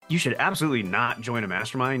You should absolutely not join a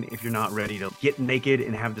mastermind if you're not ready to get naked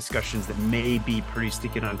and have discussions that may be pretty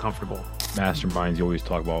stinking uncomfortable. Masterminds, you always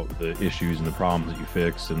talk about the issues and the problems that you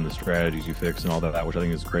fix and the strategies you fix and all that, which I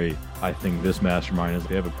think is great. I think this mastermind is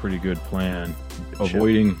they have a pretty good plan.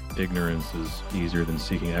 Avoiding ignorance is easier than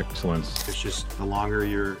seeking excellence. It's just the longer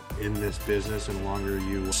you're in this business and the longer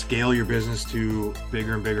you scale your business to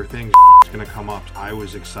bigger and bigger things, it's going to come up. I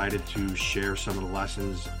was excited to share some of the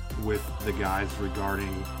lessons with the guys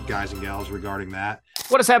and gals regarding that.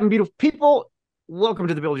 What is happening, beautiful people? Welcome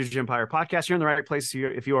to the Build Your Gym Empire podcast. You're in the right place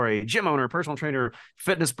if you are a gym owner, personal trainer,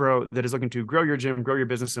 fitness bro that is looking to grow your gym, grow your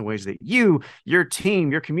business in ways that you, your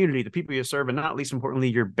team, your community, the people you serve, and not least importantly,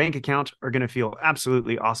 your bank account are going to feel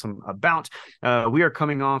absolutely awesome about. We are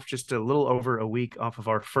coming off just a little over a week off of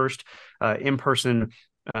our first in-person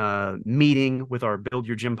meeting with our Build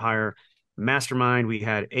Your Gym Empire Mastermind. We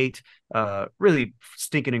had 8 really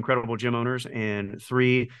stinking incredible gym owners and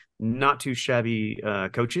 3 not too shabby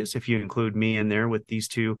coaches, if you include me in there, with these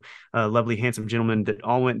 2 lovely, handsome gentlemen that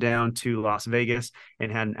all went down to Las Vegas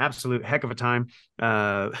and had an absolute heck of a time.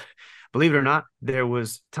 Believe it or not, there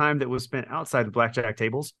was time that was spent outside the blackjack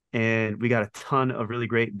tables, and we got a ton of really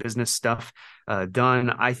great business stuff done.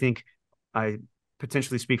 I think I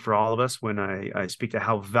potentially speak for all of us when I speak to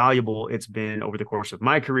how valuable it's been over the course of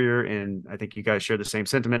my career. And I think you guys share the same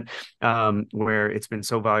sentiment, where it's been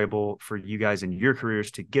so valuable for you guys in your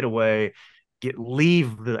careers to get away,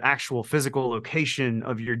 leave the actual physical location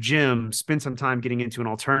of your gym, spend some time getting into an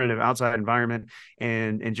alternative outside environment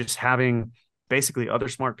and just having basically other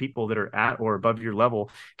smart people that are at or above your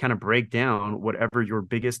level kind of break down whatever your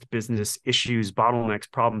biggest business issues,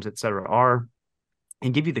 bottlenecks, problems, et cetera, are,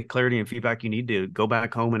 and give you the clarity and feedback you need to go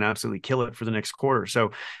back home and absolutely kill it for the next quarter. So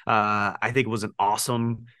I think it was an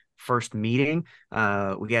awesome first meeting.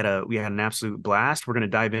 We had an absolute blast. We're going to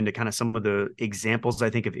dive into kind of some of the examples, I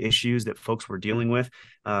think, of issues that folks were dealing with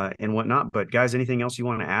and whatnot. But guys, anything else you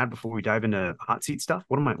want to add before we dive into hot seat stuff?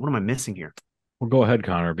 What am I missing here? Well, go ahead,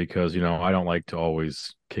 Connor, because, I don't like to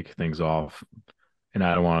always kick things off, and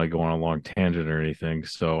I don't want to go on a long tangent or anything.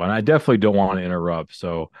 So, and I definitely don't want to interrupt.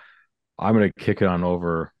 So I'm going to kick it on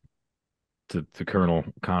over to Colonel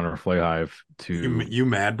Connor Flayhive. You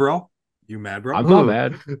mad, bro? You mad, bro? I'm not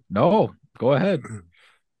mad. No, go ahead.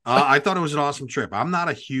 I thought it was an awesome trip. I'm not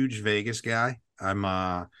a huge Vegas guy. I'm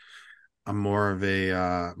more of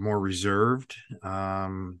a more reserved.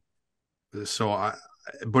 But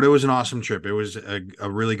it was an awesome trip. It was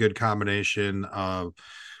a really good combination of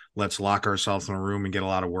let's lock ourselves in a room and get a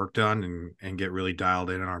lot of work done and get really dialed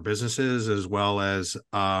in our businesses, as well as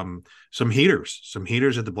some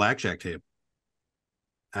heaters at the blackjack table.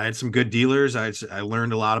 I had some good dealers. I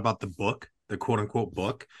learned a lot about the book, the quote unquote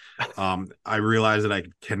book. I realized that I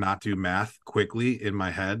cannot do math quickly in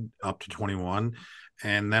my head up to 21.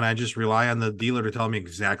 And then I just rely on the dealer to tell me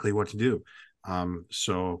exactly what to do.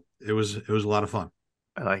 So it was a lot of fun.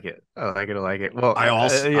 I like it. Well, I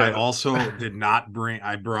also did not bring.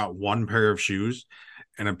 I brought one pair of shoes,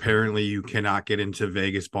 and apparently you cannot get into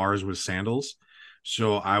Vegas bars with sandals.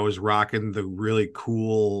 So I was rocking the really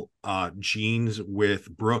cool jeans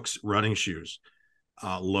with Brooks running shoes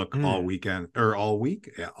look all weekend or all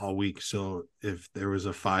week. Yeah, all week. So if there was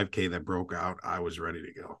a 5K that broke out, I was ready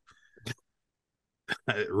to go.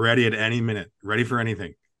 Ready at any minute. Ready for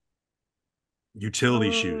anything.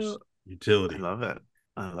 Utility shoes. Utility. I love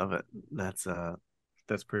it. That's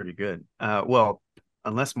pretty good. Well,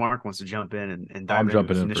 unless Mark wants to jump in and dive I'm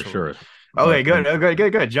jumping in for sure. Okay, good.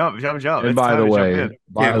 Jump. And by the way,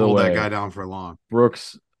 can't hold that guy down for long.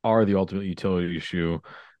 Brooks are the ultimate utility shoe.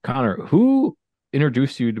 Connor, who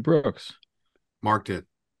introduced you to Brooks? Mark did.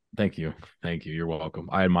 Thank you. You're welcome.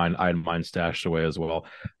 I had mine stashed away as well.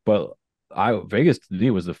 But Vegas to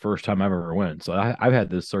me was the first time I ever went. So I've had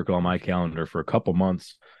this circle on my calendar for a couple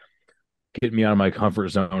months. Get me out of my comfort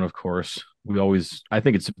zone, of course. I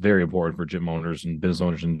think it's very important for gym owners and business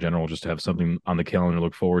owners in general just to have something on the calendar to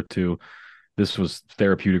look forward to. This was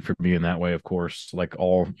therapeutic for me in that way, of course, like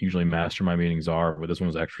all usually mastermind meetings are, but this one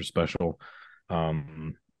was extra special.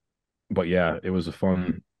 But yeah, it was a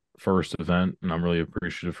fun first event, and I'm really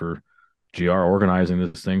appreciative for GR organizing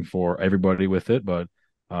this thing for everybody with it. But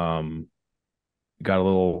got a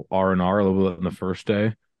little R&R a little bit on the first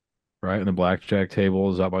day. Right, and the blackjack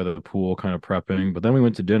table is out by the pool, kind of prepping. But then we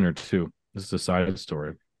went to dinner too. This is a side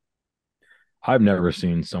story. I've never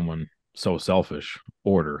seen someone so selfish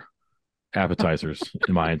order appetizers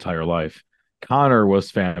in my entire life. Connor was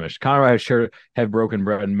famished. Connor and I have broken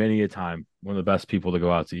bread many a time. One of the best people to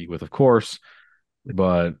go out to eat with, of course.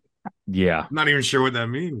 But yeah, I'm not even sure what that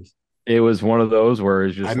means. It was one of those where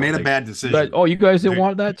it's I just made a like, bad decision. you guys didn't I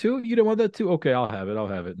want that too? You didn't want that too? Okay, I'll have it. I'll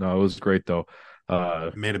have it. No, it was great though.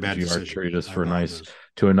 made a bad GR decision. treated us I for apologize.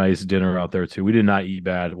 a nice dinner out there too. We did not eat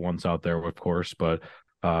bad once out there, of course, but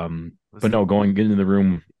no, getting in the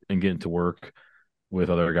room and getting to work with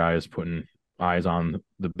other guys, putting eyes on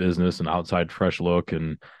the business and outside fresh look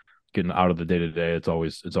and getting out of the day to day. It's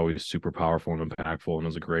always super powerful and impactful, and it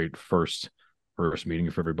was a great first meeting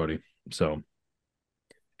for everybody. So,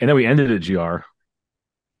 and then we ended at GR.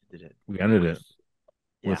 Did it? We ended it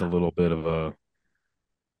with a Yeah. little bit of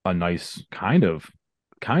a nice kind of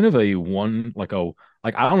a one like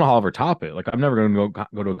I don't know how I'll ever top it. Like I'm never gonna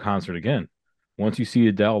go to a concert again. Once you see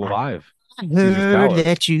Adele live, I Caesar's heard Palace,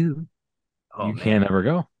 that you. Oh you man, can't ever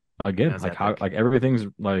go again. how's Like that how pick? like everything's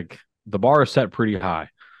like the bar is set pretty high.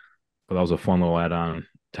 But that was a fun little add on,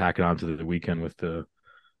 tack it on to the weekend with the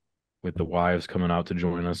wives coming out to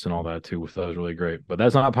join us and all that too. That was really great. But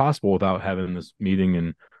that's not possible without having this meeting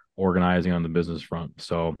and organizing on the business front.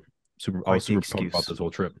 So I was Quite the super pumped about excuse. this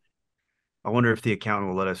whole trip. I wonder if the accountant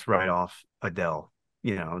will let us write off Adele.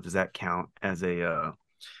 Does that count as a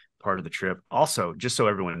part of the trip? Also, just so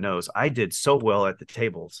everyone knows, I did so well at the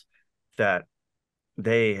tables that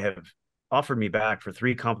they have offered me back for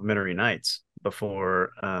 3 complimentary nights before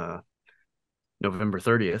November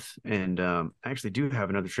 30th. And I actually do have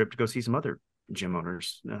another trip to go see some other gym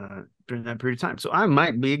owners during that period of time. So I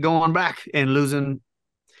might be going back and losing.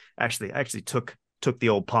 I actually took the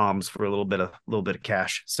old palms for a little bit of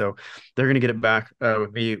cash. So they're gonna get it back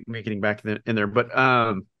with me getting back in there. But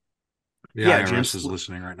The yeah, IRS James, is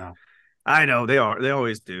listening right now. I know they are. They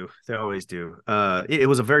always do. They always do. It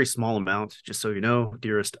was a very small amount, just so you know,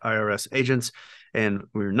 dearest IRS agents, and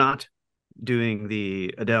we're not doing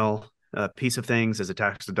the Adele piece of things as a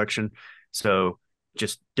tax deduction. So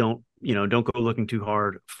just don't go looking too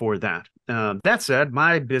hard for that. That said,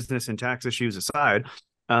 my business and tax issues aside,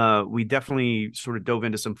 we definitely sort of dove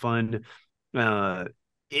into some fun uh,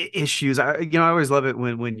 issues. I always love it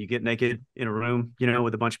when you get naked in a room,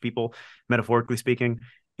 with a bunch of people, metaphorically speaking.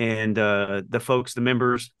 And the folks, the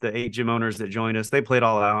members, the 8 gym owners that joined us, they played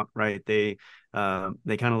all out, right? They kind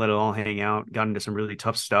of let it all hang out, got into some really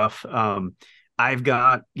tough stuff. I've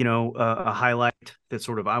got a highlight that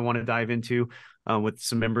sort of I want to dive into with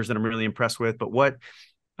some members that I'm really impressed with. But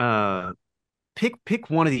uh, pick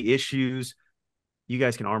one of the issues. You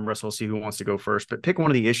guys can arm wrestle, see who wants to go first, but pick one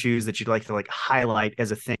of the issues that you'd like to highlight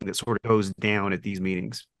as a thing that sort of goes down at these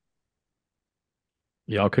meetings.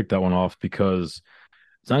 Yeah, I'll kick that one off because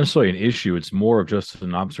it's not necessarily an issue. It's more of just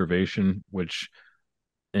an observation, which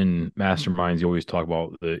in masterminds, you always talk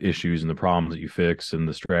about the issues and the problems that you fix and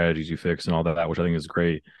the strategies you fix and all that, which I think is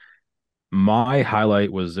great. My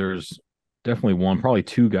highlight was there's definitely probably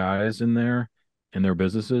two guys in there in their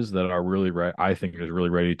businesses that are really I think is really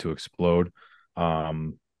ready to explode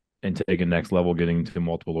and take a next level, getting to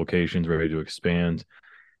multiple locations, ready to expand.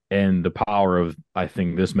 And the power of, I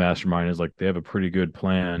think, this mastermind is like they have a pretty good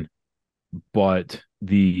plan, but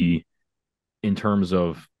in terms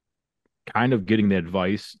of kind of getting the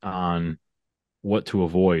advice on what to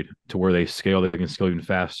avoid to where they can scale even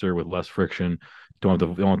faster with less friction. Don't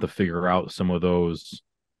have to figure out some of those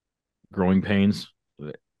growing pains.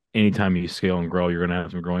 Anytime you scale and grow, you're gonna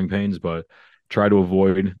have some growing pains, but try to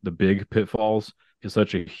avoid the big pitfalls is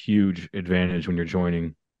such a huge advantage when you're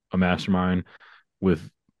joining a mastermind with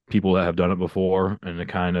people that have done it before and to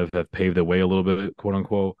kind of have paved the way a little bit, quote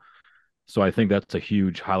unquote. So I think that's a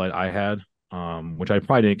huge highlight I had, which I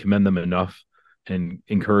probably didn't commend them enough and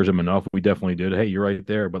encourage them enough. We definitely did. Hey, you're right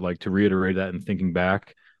there. But like to reiterate that and thinking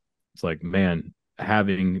back, it's like, man,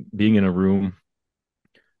 being in a room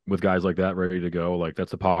with guys like that ready to go, like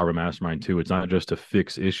that's the power of a mastermind too. It's not just to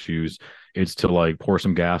fix issues, it's to like pour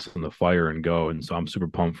some gas in the fire and go. And so I'm super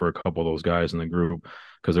pumped for a couple of those guys in the group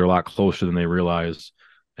because they're a lot closer than they realize.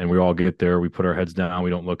 And we all get there, we put our heads down, we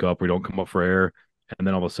don't look up, we don't come up for air. And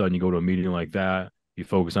then all of a sudden you go to a meeting like that, you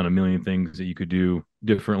focus on a million things that you could do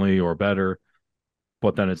differently or better.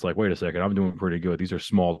 But then it's like, wait a second, I'm doing pretty good. These are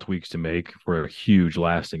small tweaks to make for a huge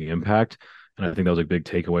lasting impact. And I think that was a big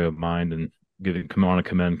takeaway of mine. And come on and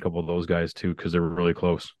commend a couple of those guys too, because they're really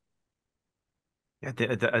close. Yeah,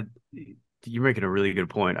 you're making a really good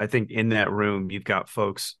point. I think in that room, you've got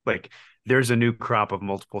folks there's a new crop of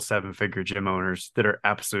multiple 7-figure gym owners that are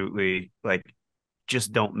absolutely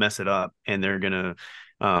just don't mess it up, and they're gonna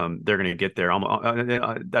get there.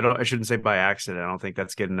 I shouldn't say by accident. I don't think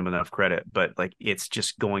that's getting them enough credit, but it's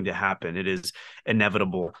just going to happen. It is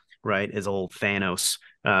inevitable right? As old Thanos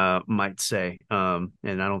might say. And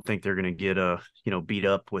I don't think they're going to get beat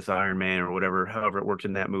up with Iron Man or whatever, however it worked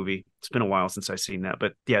in that movie. It's been a while since I've seen that,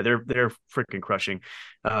 but yeah, they're freaking crushing.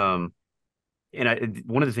 And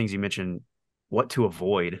one of the things you mentioned, what to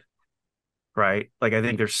avoid, right? Like I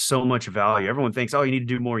think there's so much value. Everyone thinks, oh, you need to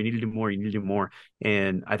do more, you need to do more, you need to do more.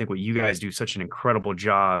 And I think what you guys do such an incredible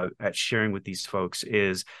job at sharing with these folks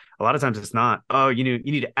is a lot of times it's not, oh, you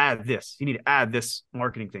need to add this, you need to add this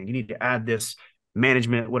marketing thing, you need to add this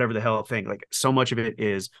management, whatever the hell thing. Like so much of it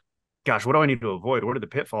is, gosh, what do I need to avoid? What are the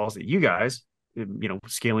pitfalls that you guys,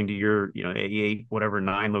 scaling to your, 88, whatever,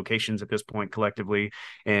 9 locations at this point collectively,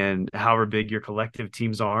 and however big your collective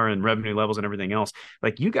teams are and revenue levels and everything else.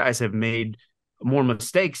 Like you guys have made more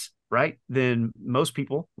mistakes, right, than most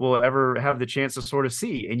people will ever have the chance to sort of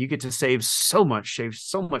see. And you get to shave so much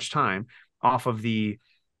time off of the,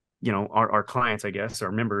 our clients, I guess,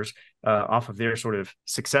 our members, off of their sort of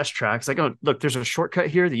success tracks. Like, oh, look, there's a shortcut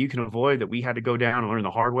here that you can avoid that we had to go down and learn the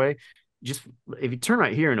hard way. Just if you turn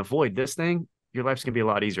right here and avoid this thing, your life's gonna be a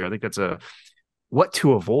lot easier. I think that's what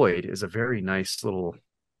to avoid is a very nice little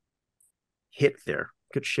hit there.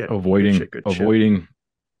 Good shit. Avoiding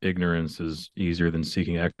ignorance is easier than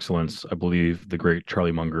seeking excellence. I believe the great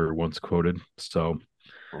Charlie Munger once quoted. So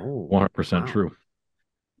 100% true.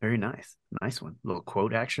 Very nice. Nice one. Little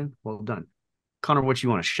quote action. Well done. Connor, what you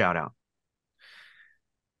want to shout out?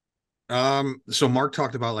 So Mark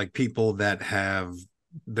talked about like people that have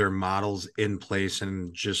their models in place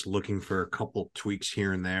and just looking for a couple tweaks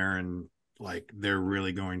here and there, and like they're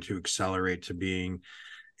really going to accelerate to being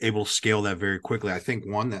able to scale that very quickly. I think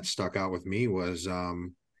one that stuck out with me was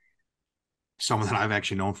someone that I've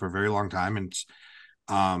actually known for a very long time, and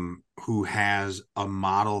who has a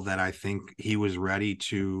model that I think he was ready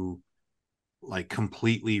to like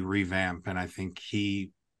completely revamp. And I think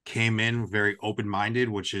he came in very open-minded,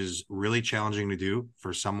 which is really challenging to do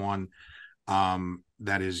for someone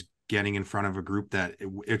that is getting in front of a group that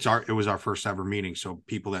it was our first ever meeting. So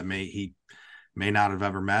people that he may not have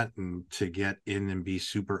ever met, and to get in and be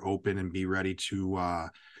super open and be ready to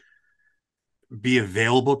be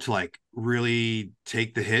available to like really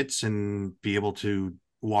take the hits and be able to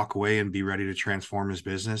walk away and be ready to transform his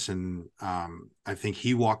business. And I think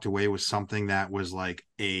he walked away with something that was like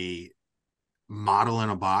a model in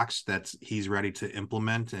a box that he's ready to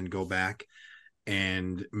implement and go back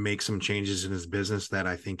and make some changes in his business that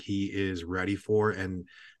I think he is ready for. And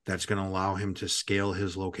that's going to allow him to scale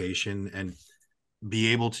his location and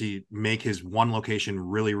be able to make his one location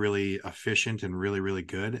really, really efficient and really, really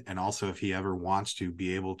good. And also, if he ever wants to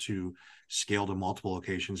be able to scale to multiple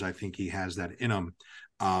locations, I think he has that in him.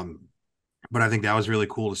 But I think that was really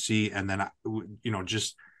cool to see. And then,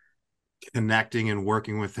 just connecting and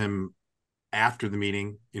working with him after the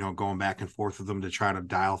meeting, going back and forth with him to try to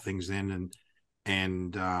dial things in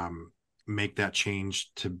and make that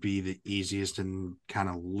change to be the easiest and kind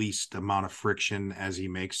of least amount of friction as he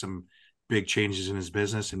makes some big changes in his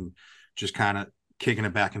business, and just kind of kicking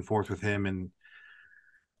it back and forth with him and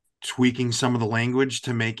tweaking some of the language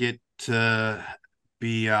to make it to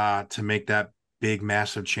be to make that big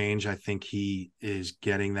massive change. I think he is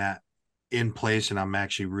getting that in place, and I'm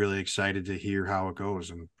actually really excited to hear how it goes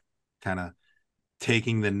and kind of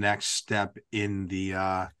taking the next step in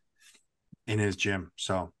the in his gym.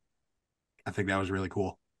 So I think that was really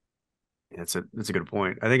cool. That's a good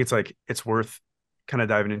point. I think it's worth kind of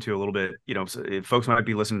diving into a little bit. So if folks might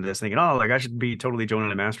be listening to this thinking, oh, like I should be totally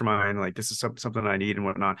joining a mastermind, like this is something I need and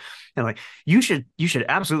whatnot. And like you should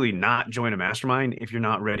absolutely not join a mastermind if you're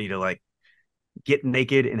not ready to like get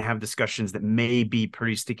naked and have discussions that may be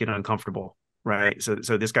pretty sticky and uncomfortable, right? So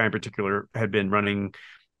this guy in particular had been running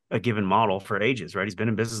a given model for ages, right? He's been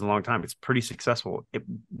in business a long time. It's pretty successful.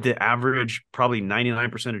 The average, probably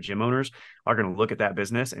 99% of gym owners are going to look at that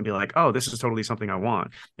business and be like, oh, this is totally something I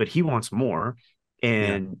want. But he wants more.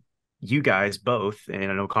 And you guys both, and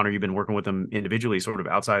I know Connor, you've been working with them individually, sort of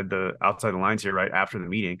outside the lines here, right after the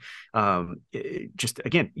meeting. Just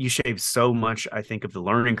again, you shave so much, I think, of the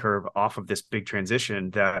learning curve off of this big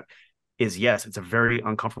transition that is, yes, it's a very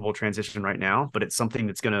uncomfortable transition right now, but it's something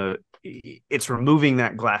that's it's removing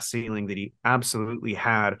that glass ceiling that he absolutely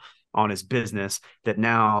had on his business that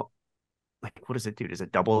now, like, what does it do? Does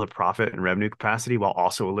it double the profit and revenue capacity while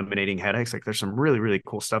also eliminating headaches? Like there's some really, really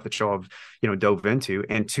cool stuff that y'all have, dove into.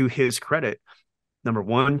 And to his credit, number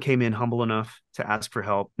one, came in humble enough to ask for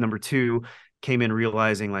help. Number two, came in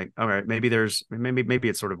realizing like, all right, maybe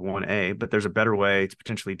it's sort of 1A, but there's a better way to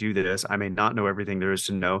potentially do this. I may not know everything there is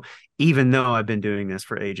to know, even though I've been doing this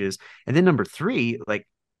for ages. And then number three, like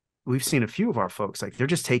we've seen a few of our folks, like they're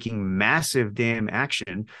just taking massive damn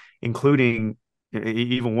action, including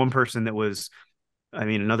even one person that was, I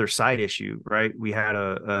mean, another side issue, right? We had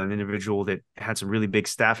an individual that had some really big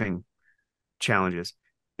staffing challenges,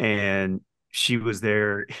 and she was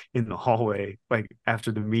there in the hallway, like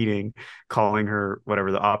after the meeting, calling her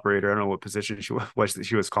whatever the operator. I don't know what position she was that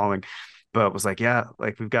she was calling, but was like, yeah,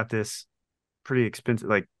 like we've got this pretty expensive,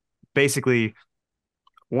 like basically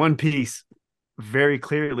one piece very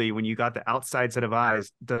clearly when you got the outside set of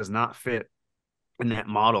eyes does not fit in that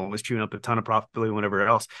model, and was chewing up a ton of profitability and whatever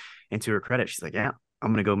else. And to her credit, she's like, yeah, I'm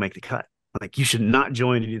going to go make the cut. Like, you should not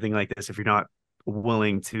join anything like this if you're not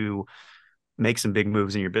willing to make some big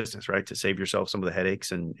moves in your business, right? To save yourself some of the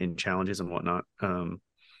headaches and challenges and whatnot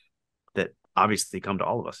that obviously come to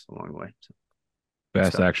all of us along the way. So,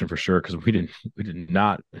 fast action for sure, because we did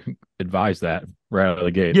not advise that right out of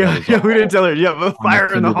the gate. Yeah, we didn't tell her. Yeah, but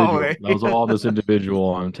fire in the hallway. That was all this individual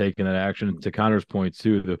on taking that action. To Connor's point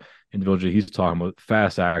too, the individual he's talking about,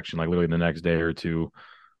 fast action, like literally the next day or two,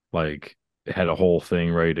 like had a whole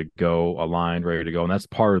thing ready to go, aligned, ready to go, and that's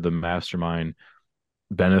part of the mastermind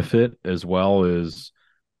benefit as well. Is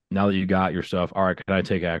now that you got your stuff, all right, can I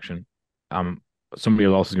take action? Somebody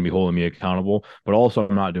else is going to be holding me accountable, but also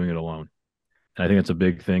I'm not doing it alone. And I think it's a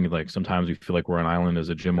big thing. Like sometimes we feel like we're an island as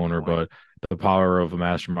a gym owner, but the power of a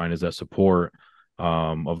mastermind is that support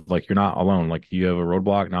of like, you're not alone. Like you have a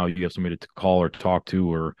roadblock, now you have somebody to call or talk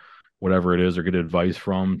to or whatever it is, or get advice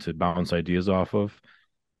from to bounce ideas off of.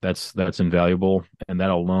 That's invaluable. And that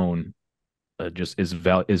alone just is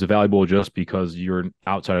valuable just because you're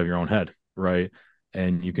outside of your own head, right?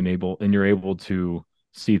 And you're able to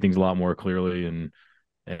see things a lot more clearly and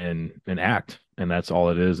act, and that's all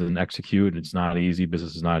it is, and execute. It's not easy.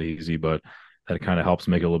 Business is not easy, but that kind of helps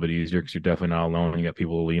make it a little bit easier because you're definitely not alone. You got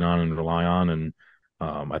people to lean on and rely on, and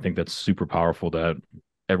I think that's super powerful that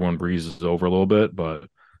everyone breezes over a little bit, but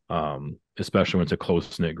especially when it's a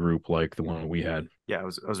close knit group like the one we had. Yeah, I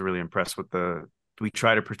was really impressed with we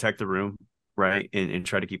try to protect the room, right, and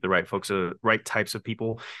try to keep the right folks, right types of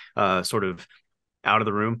people, sort of out of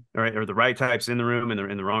the room, right, or the right types in the room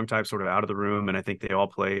and the wrong types sort of out of the room. And I think they all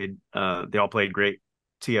played great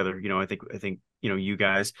together. You know, I think you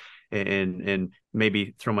guys, and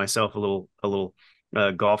maybe throw myself a little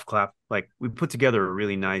golf clap. Like, we put together a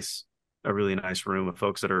really nice room of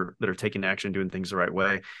folks that are taking action, doing things the right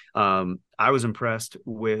way. I was impressed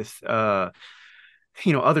with other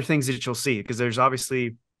things that you'll see, because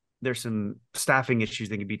there's some staffing issues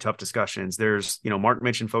that can be tough discussions. There's, Mark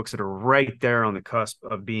mentioned folks that are right there on the cusp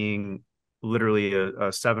of being literally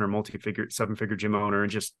a seven-figure gym owner.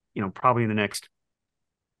 And just, probably in the next,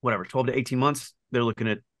 12 to 18 months, they're looking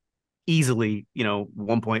at easily,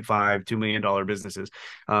 $1.5, $2 million businesses.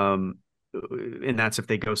 And that's if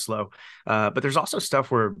they go slow. But there's also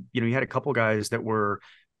stuff where, you had a couple guys that were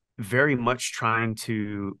very much trying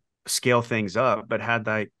to scale things up, but had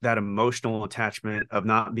that emotional attachment of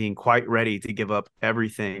not being quite ready to give up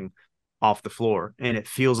everything off the floor. And it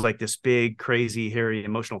feels like this big, crazy, hairy,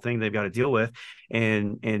 emotional thing they've got to deal with.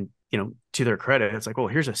 And to their credit, it's like, well,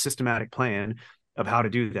 here's a systematic plan of how to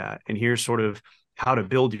do that. And here's sort of how to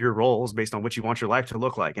build your roles based on what you want your life to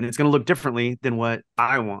look like. And it's going to look differently than what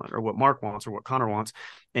I want or what Mark wants or what Connor wants.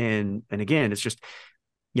 And again, it's just,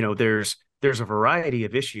 there's a variety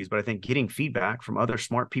of issues, but I think getting feedback from other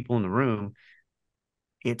smart people in the room,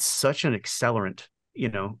 it's such an accelerant,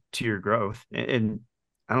 to your growth. And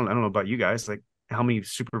I don't know about you guys, like, how many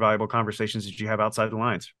super valuable conversations did you have outside the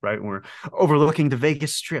lines, right? When we're overlooking the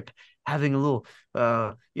Vegas Strip, having a little,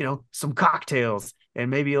 some cocktails and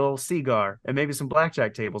maybe a little cigar and maybe some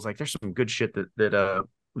blackjack tables. Like, there's some good shit that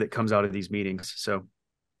comes out of these meetings. So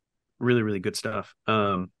really, really good stuff.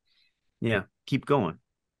 Yeah, keep going.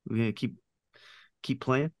 We're going to keep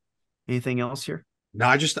playing. Anything else here? No,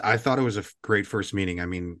 I thought it was a great first meeting. I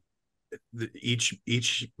mean,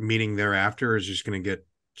 each meeting thereafter is just going to get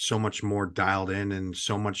so much more dialed in and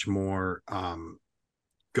so much more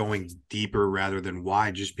going deeper rather than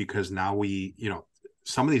wide, just because now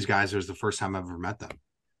some of these guys, it was the first time I've ever met them.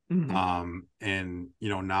 Mm-hmm. And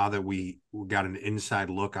now that we got an inside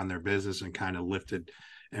look on their business and kind of lifted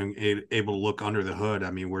and able to look under the hood,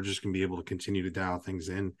 I mean, we're just going to be able to continue to dial things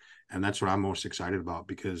in. And that's what I'm most excited about,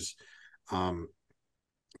 because,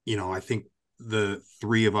 I think the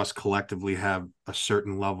three of us collectively have a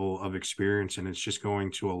certain level of experience, and it's just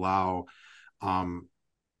going to allow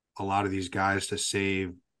a lot of these guys to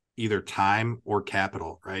save either time or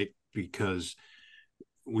capital, right? Because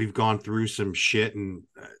we've gone through some shit, and,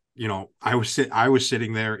 I was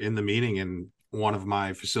sitting there in the meeting, and one of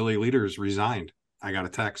my facility leaders resigned. I got a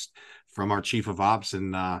text from our chief of ops,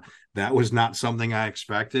 and that was not something I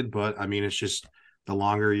expected. But I mean, it's just the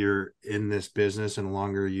longer you're in this business and the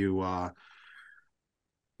longer you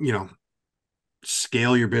you know,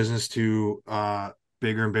 scale your business to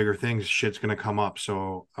bigger and bigger things, shit's going to come up.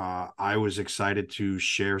 So I was excited to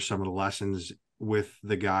share some of the lessons with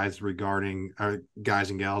the guys regarding guys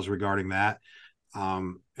and gals regarding that.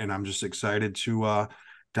 And I'm just excited to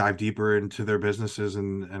dive deeper into their businesses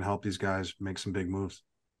and help these guys make some big moves.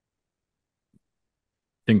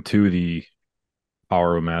 I think too, the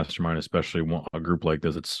power of a mastermind, especially a group like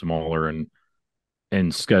this, it's smaller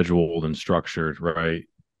and scheduled and structured, right?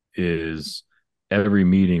 Is every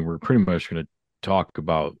meeting we're pretty much going to talk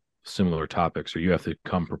about similar topics, or you have to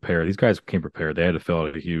come prepared. These guys came prepared. They had to fill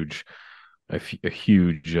out a huge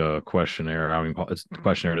questionnaire. I mean,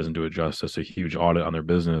 questionnaire doesn't do it justice. A huge audit on their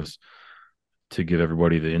business to give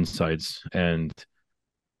everybody the insights. And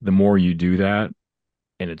the more you do that,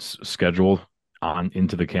 and it's scheduled on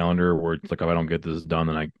into the calendar, where it's like, if I don't get this done,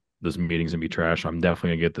 then this meeting's gonna be trash. I'm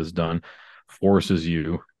definitely gonna get this done. Forces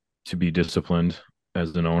you to be disciplined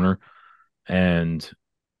as an owner, and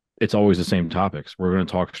it's always the same topics. We're going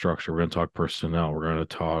to talk structure. We're going to talk personnel. We're going to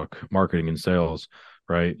talk marketing and sales,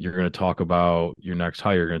 right? You're going to talk about your next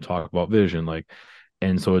hire. You're going to talk about vision.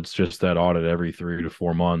 And so it's just that audit every 3 to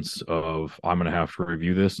 4 months of, I'm going to have to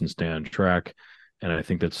review this and stay on track. And I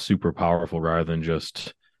think that's super powerful, rather than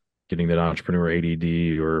just getting that entrepreneur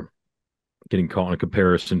ADD or getting caught in a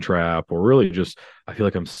comparison trap, or really just, I feel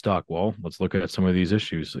like I'm stuck. Well, let's look at some of these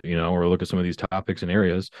issues, or look at some of these topics and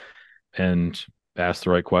areas, and ask the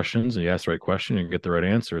right questions. And you ask the right question and get the right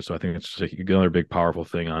answer. So I think it's just another big, powerful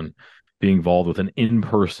thing on being involved with an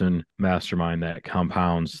in-person mastermind that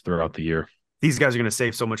compounds throughout the year. These guys are going to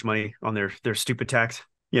save so much money on their stupid tax,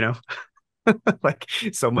 like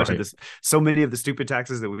so much of this, so many of the stupid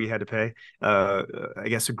taxes that we had to pay, I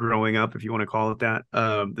guess growing up, if you want to call it that,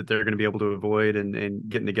 that they're going to be able to avoid and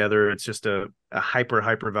getting together. It's just a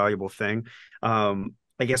hyper valuable thing.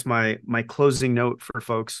 I guess my closing note for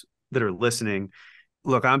folks that are listening,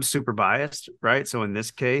 look, I'm super biased, right? So in this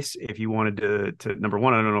case, if you wanted to number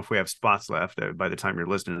one, I don't know if we have spots left by the time you're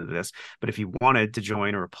listening to this, but if you wanted to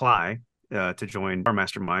join or apply to join our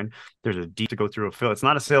mastermind, there's a deep to go through it's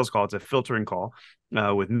not a sales call, it's a filtering call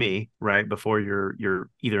with me, right? Before you're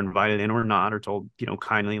either invited in or not, or told,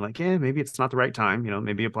 kindly, like, yeah, maybe it's not the right time,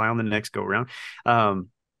 maybe apply on the next go around.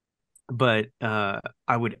 But I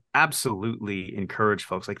would absolutely encourage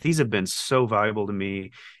folks, like, these have been so valuable to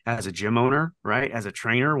me as a gym owner, right? As a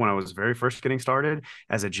trainer, when I was very first getting started,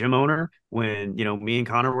 as a gym owner, when, me and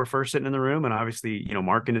Connor were first sitting in the room, and obviously,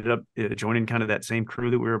 Mark ended up joining kind of that same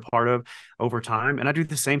crew that we were a part of over time. And I do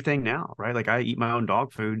the same thing now, right? Like, I eat my own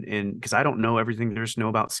dog food, and because I don't know everything there's to know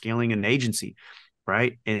about scaling an agency,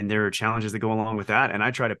 right? And there are challenges that go along with that. And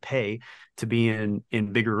I try to pay to be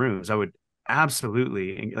in bigger rooms. I would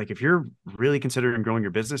absolutely, like, if you're really considering growing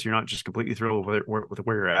your business, you're not just completely thrilled with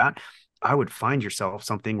where you're at, I would find yourself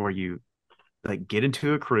something where you, like, get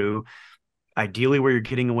into a crew, ideally where you're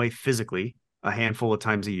getting away physically a handful of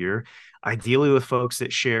times a year, ideally with folks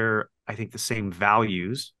that share, I think, the same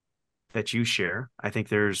values that you share. I think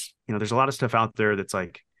there's a lot of stuff out there that's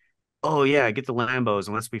like, oh yeah, get the Lambos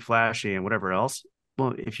and let's be flashy and whatever else.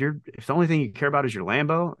 Well, if the only thing you care about is your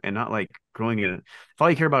Lambo and not like growing it, if all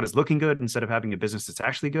you care about is looking good instead of having a business that's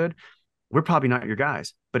actually good, we're probably not your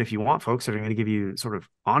guys. But if you want folks that are going to give you sort of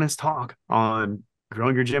honest talk on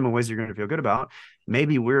growing your gym in ways you're going to feel good about,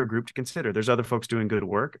 maybe we're a group to consider. There's other folks doing good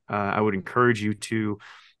work. I would encourage you to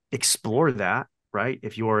explore that, right?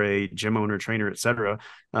 If you are a gym owner, trainer, et cetera,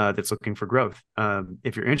 that's looking for growth.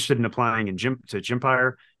 If you're interested in applying to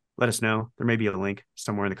Gympire, let us know. There may be a link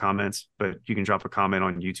somewhere in the comments, but you can drop a comment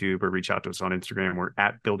on YouTube or reach out to us on Instagram. We're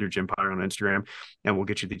at Build Your Gympire on Instagram, and we'll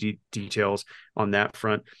get you the details on that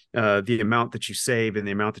front. The amount that you save and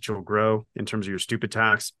the amount that you'll grow in terms of your stupid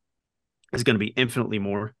tax is going to be infinitely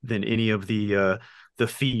more than any of the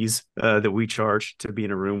fees that we charge to be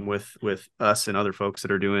in a room with us and other folks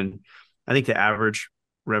that are doing. I think the average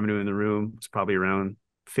revenue in the room is probably around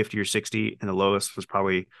 50 or 60, and the lowest was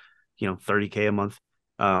probably $30K a month.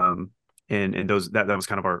 And those that was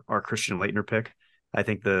kind of our Christian Leitner pick. I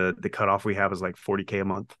think the cutoff we have is like $40K a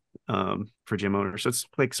month for gym owners. So it's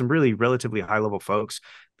like some really relatively high level folks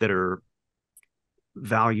that are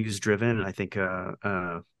values driven, and I think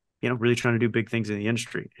really trying to do big things in the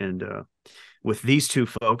industry. And with these two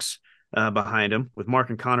folks behind them, with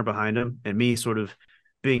Mark and Connor behind them, and me sort of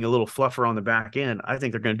being a little fluffer on the back end, I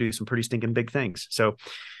think they're going to do some pretty stinking big things. So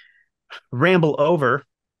ramble over.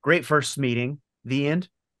 Great first meeting. The end.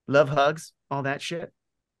 Love, hugs, all that shit.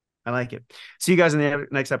 I like it. See you guys in the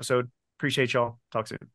next episode. Appreciate y'all. Talk soon.